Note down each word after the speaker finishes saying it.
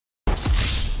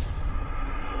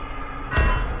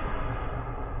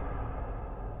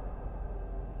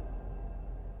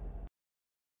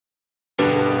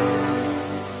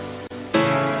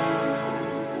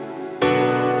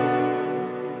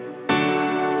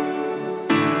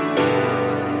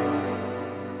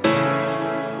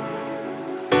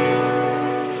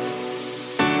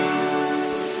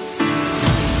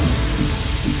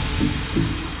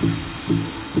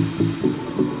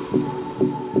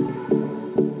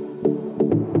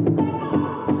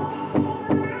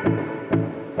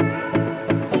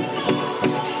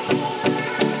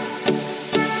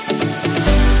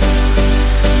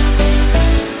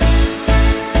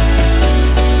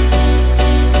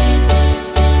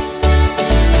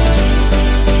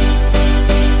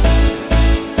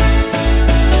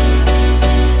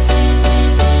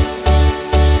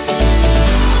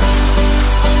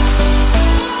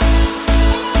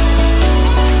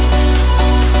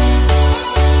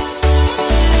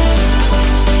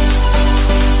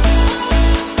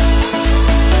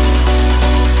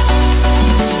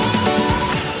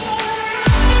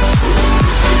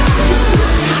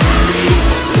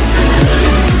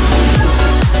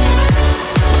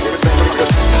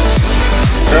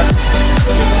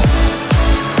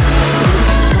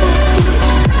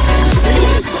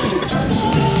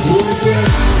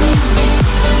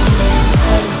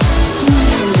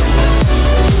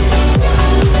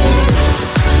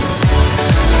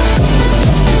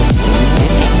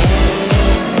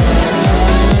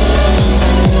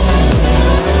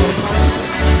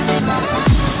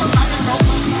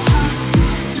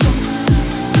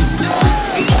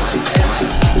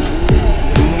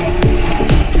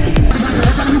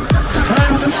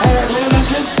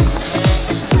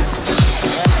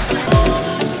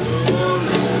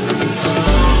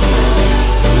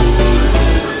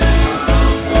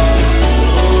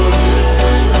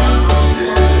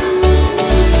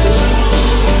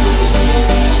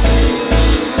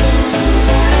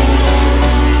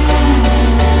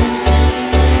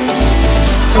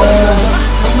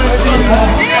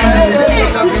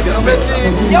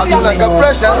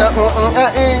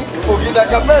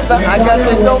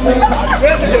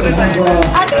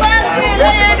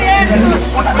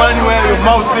Manuel, your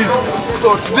mouth is. So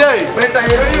today, next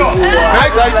item,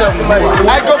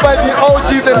 I go by the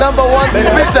OG, the #1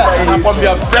 spinner. From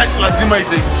your back, lazima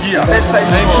itaingia.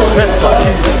 Thank you,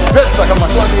 Pesa kama.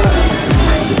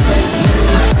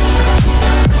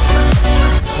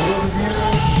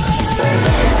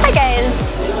 Hi guys,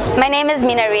 my name is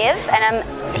Mina Reev and I'm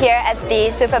here at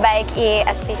the Superbike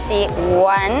Easbc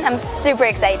 1. I'm super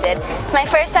excited. It's my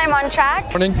first time on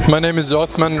track. Morning, my name is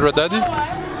Othman Radadi.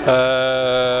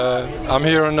 I'm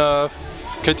here on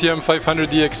KTM 500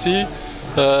 DXC,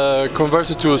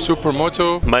 converted to a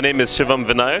Supermoto. My name is Shivam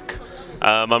Vinayak.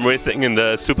 I'm racing in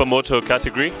the Supermoto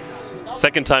category.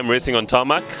 Second time racing on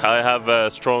tarmac. I have a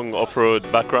strong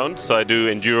off-road background, so I do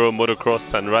enduro,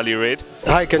 motocross and rally raid.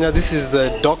 Hi Kenya, this is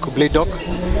Doc, Blade Doc.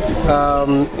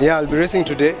 Yeah, I'll be racing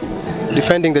today,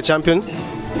 defending the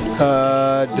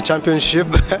championship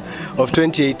of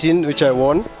 2018, which I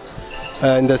won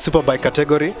in the Superbike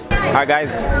category. Hi guys,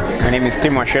 my name is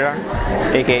Tim Washira,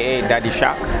 aka Daddy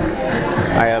Shark.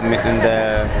 I am in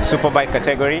the Superbike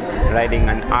category, riding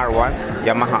an R1,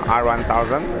 Yamaha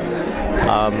R1000.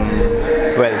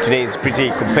 Well, today is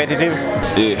pretty competitive.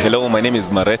 Hello, my name is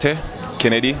Marete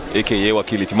Kennedy, aka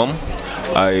Wakili Timam.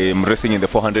 I am racing in the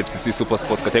 400cc Super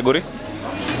Sport category.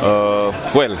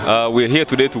 We're here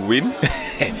today to win,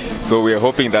 so we're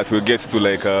hoping that we'll get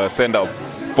to send our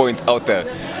points out there,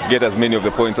 get as many of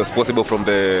the points as possible from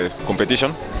the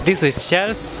competition. This is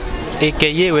Charles,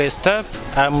 aka Westap.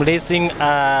 I'm racing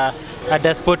a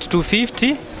Sport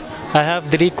 250. I have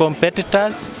 3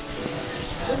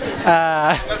 competitors,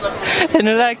 and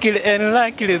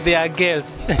luckily they are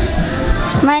girls.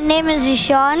 My name is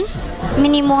Ishan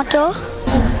Minimoto.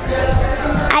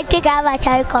 I think I have a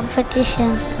child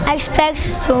competition. I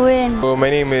expect to win. My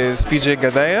name is PJ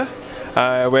Gadaya.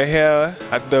 We're here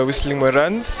at the Whistling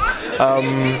Morans.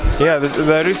 Yeah,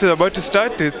 the race is about to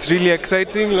start. It's really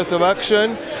exciting, lots of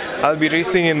action. I'll be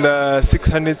racing in the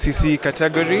 600cc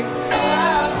category.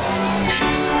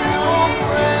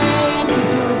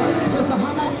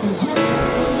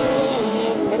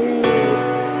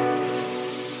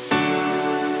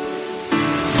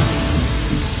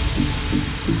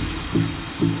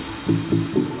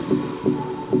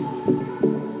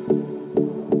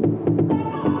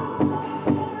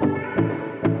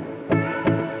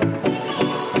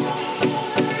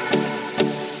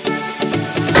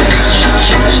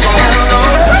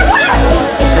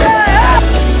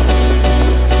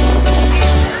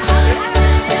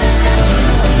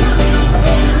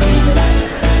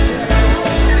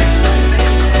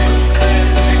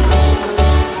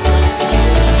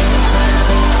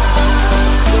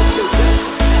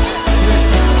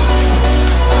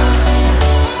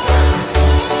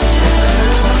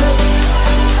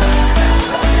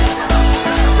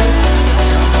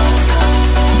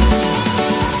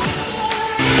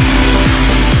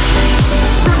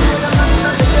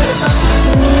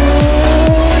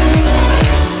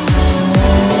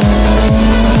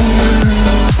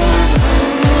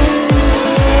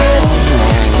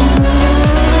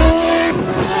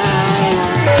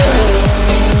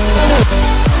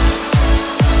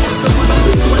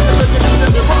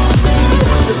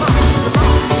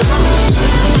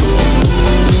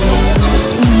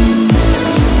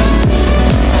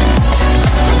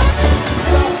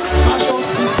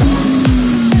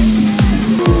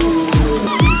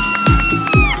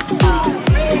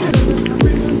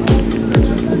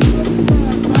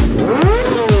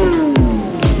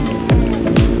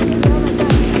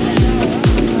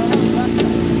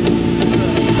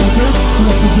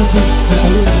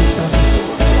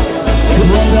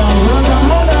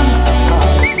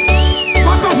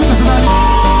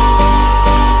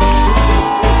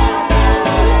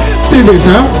 This,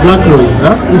 Black Rose,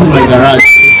 this is my garage.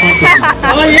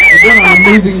 I've done an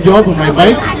amazing job on my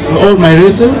bike, on all my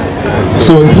races,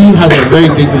 so he has a very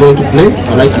big role to play.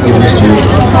 I'd like to give this to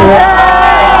you.